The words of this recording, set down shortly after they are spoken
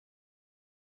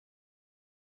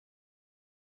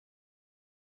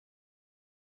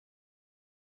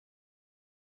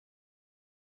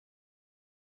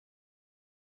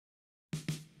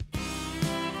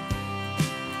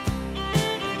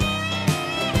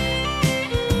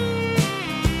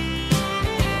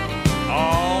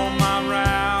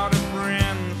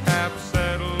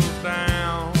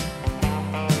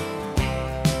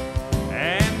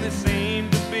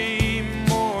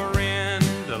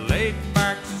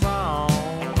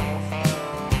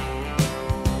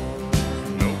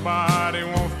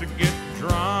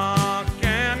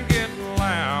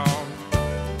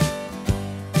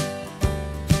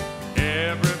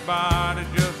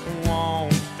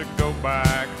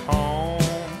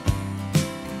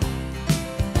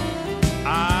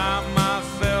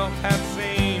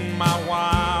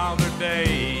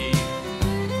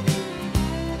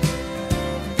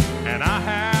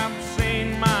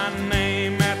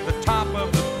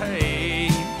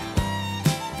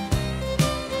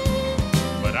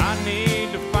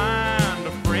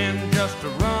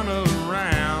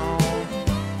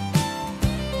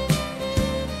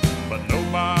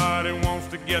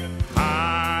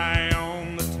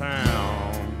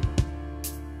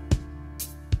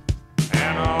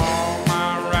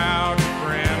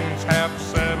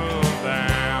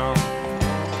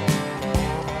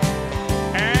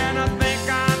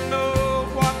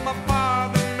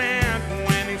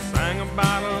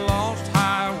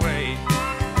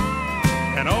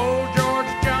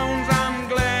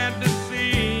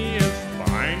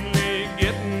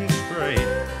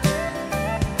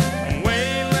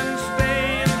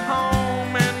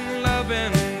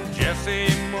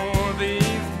messy more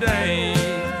these days,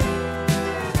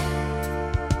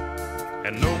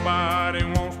 and nobody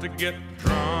wants to get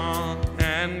drunk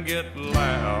and get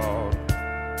loud.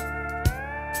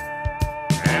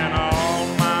 And all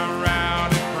my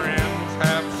rowdy friends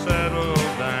have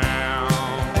settled down.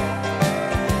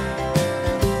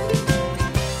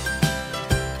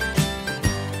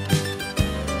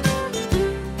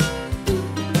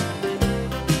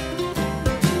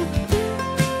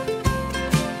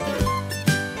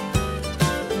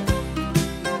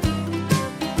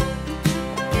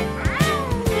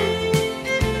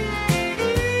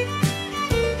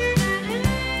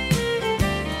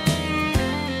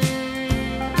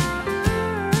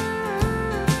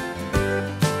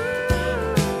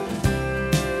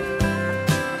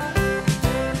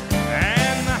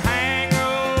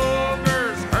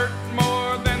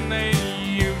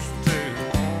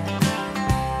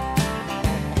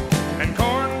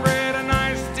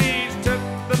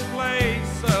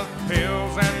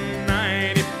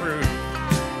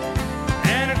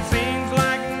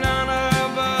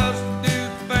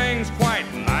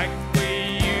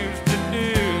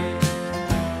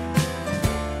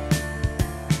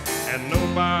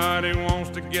 Nobody wants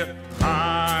to get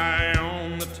high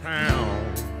on the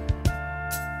town.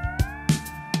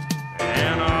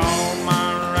 And all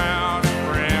my rowdy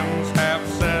friends have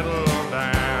settled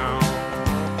down.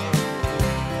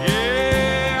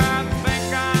 Yeah, I think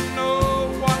I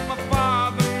know what my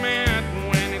father meant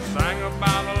when he sang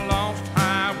about a lost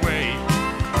highway.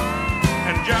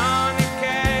 And Johnny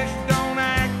Cash don't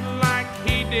act like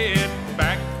he did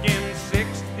back in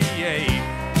 '68.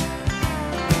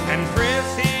 And Chris,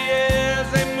 he is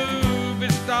a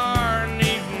movie star, and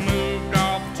he's moved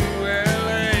off to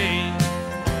LA.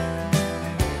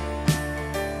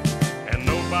 And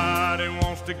nobody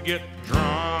wants to get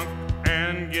drunk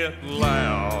and get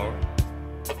loud.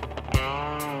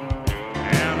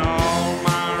 And all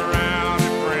my rowdy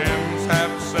friends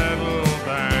have settled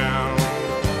down.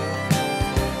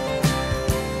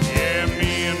 Yeah,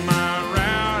 me and my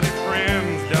rowdy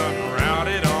friends done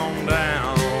routed on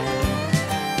down.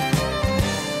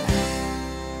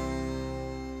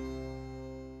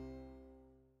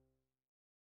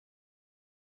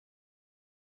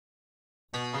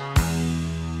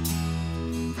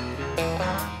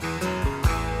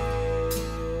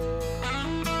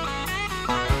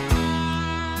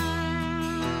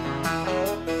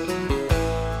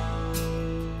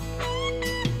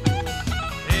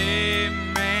 Hey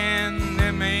man,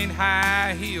 them ain't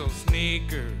high heel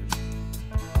sneakers,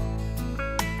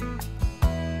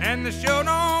 and the show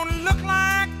don't look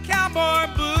like cowboy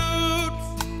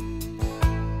boots,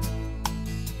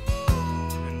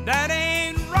 and that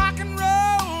ain't rock and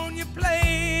roll you're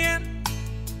playing,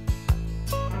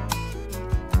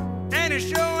 and it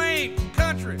sure ain't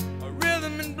country or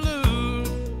rhythm and blues.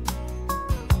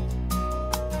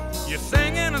 You're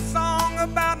singing a song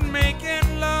about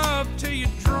making love to your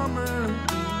drummer.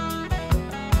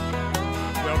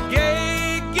 Well,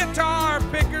 gay guitar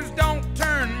pickers don't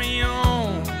turn me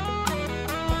on,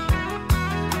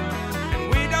 and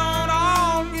we don't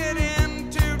all get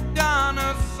into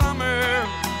Donna Summer.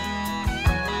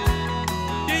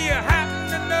 Do you happen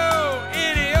to know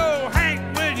any old Hank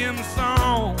Williams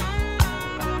song?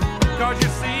 'Cause you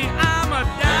see, I'm a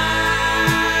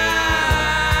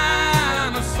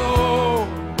dinosaur.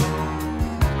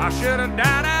 I should have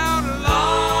died out a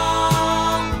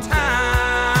long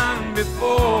time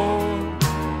before.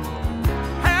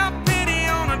 Have pity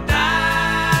on a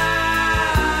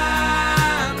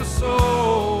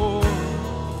dinosaur.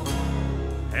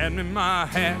 Hand me my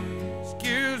hat,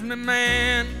 excuse me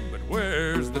man, but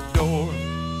where's the door?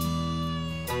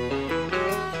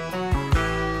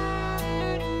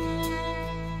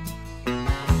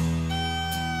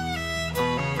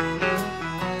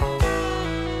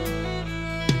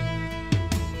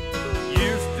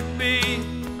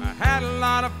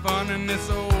 Fun in this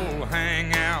old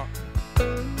hangout.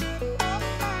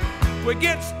 We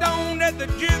get stoned at the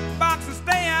jukebox and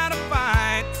stay out of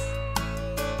fights.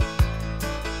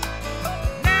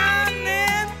 Now and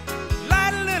then,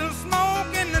 light a little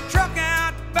smoke in the truck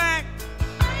out back.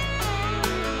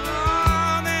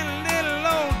 Oh, then a little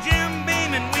old Jim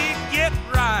Beam and we get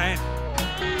right.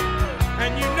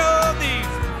 And you know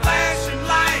these flashing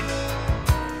lights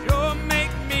sure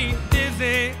make me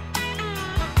dizzy.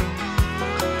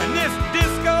 This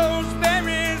disco's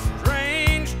very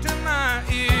strange to my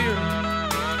ear.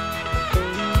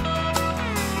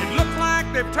 It looks like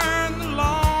they've turned the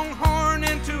Longhorn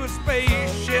into a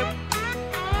spaceship,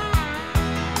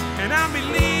 and I'll be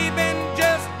leaving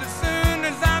just as soon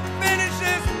as I finish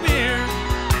this beer.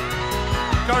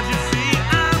 'Cause you see,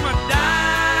 I'm a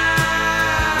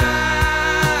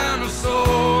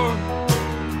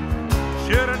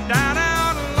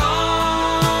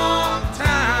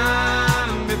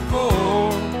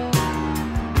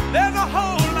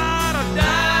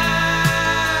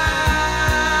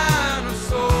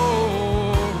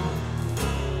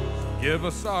give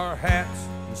us our hats.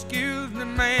 Excuse me,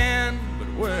 man, but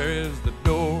where is the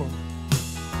door?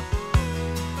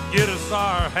 Get us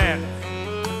our hats.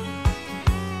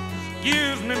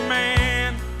 Excuse me,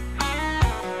 man,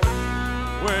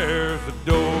 where's the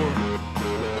door?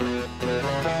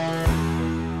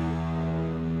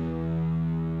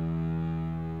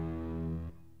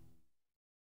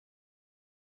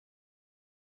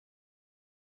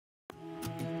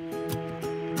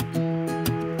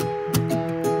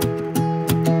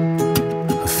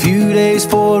 A few days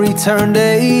before he turned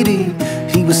 80,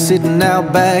 he was sitting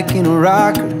out back in a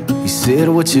rocker. He said,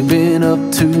 "What you been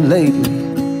up to lately?"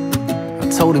 I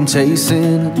told him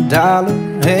chasing a dollar,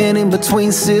 and in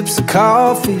between sips of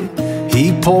coffee,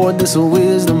 he poured this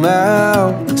wisdom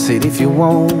out. Said, "If you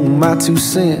want my 2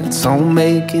 cents on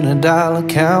making a dollar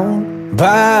count,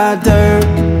 buy dirt,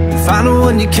 find the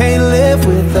one you can't live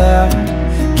without.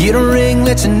 Get a ring,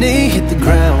 let your knee hit the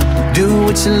ground. Do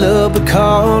what you love, but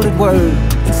call it work.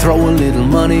 And throw a little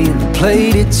money in the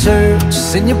plate at church.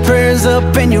 Send your prayers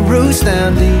up and your roots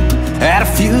down deep. Add a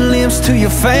few limbs to your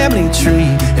family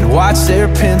tree, and watch their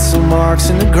pencil marks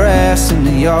in the grass in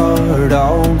the yard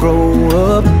all grow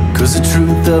up. Cause the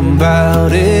truth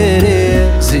about it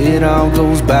is, it all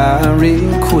goes by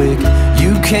real quick.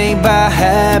 You can't buy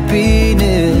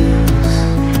happiness,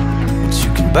 but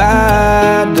you can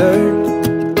buy dirt.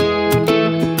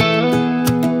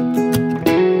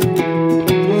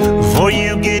 Before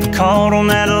you get caught on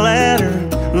that ladder,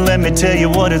 let me tell you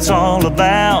what it's all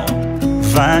about.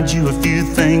 Find you a few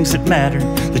things that matter,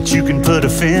 that you can put a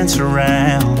fence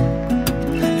around.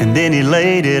 And then he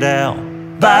laid it out.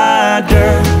 Buy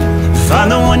dirt,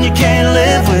 find the one you can't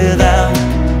live without.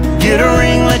 Get a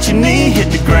ring, let your knee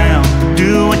hit the ground.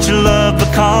 Do what you love,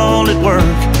 but call it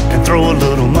work. And throw a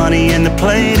little money in the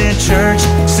plate at church.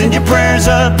 Send your prayers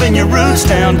up and your roots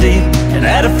down deep. And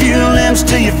add a few limbs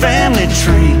to your family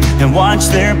tree. And watch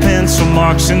their pencil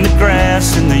marks in the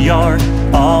grass in the yard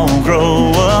all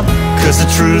grow up. Cause the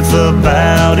truth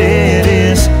about it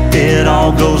is, it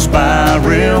all goes by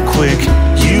real quick.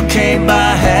 You can't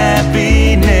buy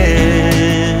happiness,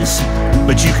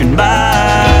 but you can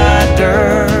buy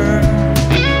dirt.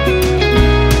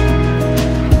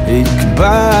 You can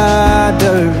buy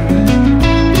dirt.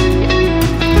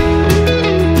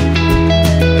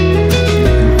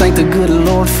 And thank the good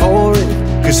Lord for it,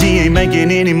 cause he ain't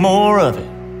making any more of it.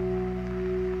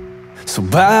 so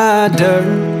buy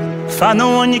dirt. Find the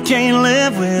one you can't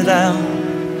live without.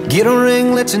 Get a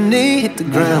ring, let your knee hit the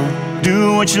ground.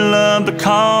 Do what you love, but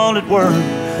call it work.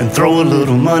 And throw a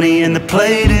little money in the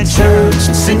plate at church.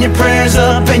 And send your prayers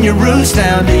up and your roots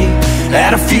down deep.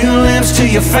 Add a few limbs to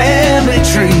your family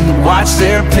tree. Watch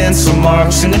their pencil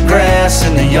marks in the grass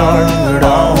in the yard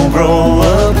all grow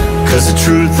up. Cause the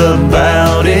truth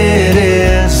about it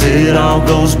is, it all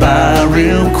goes by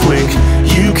real quick.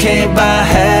 You can't buy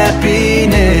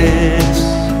happiness,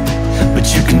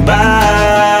 but you can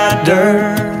buy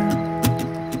dirt.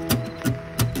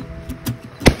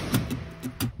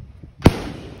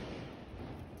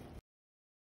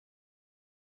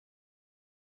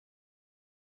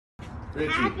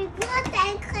 Happy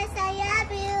birthday, Chris, I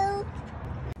love you.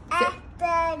 Happy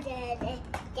birthday.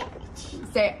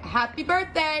 Say happy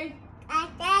birthday.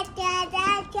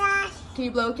 Can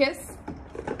you blow a kiss?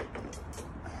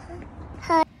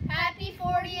 Happy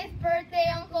 40th birthday,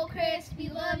 Uncle Chris. We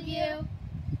love you.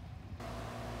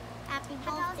 Happy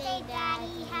birthday,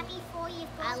 Daddy. Happy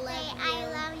 40th birthday. I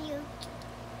love you.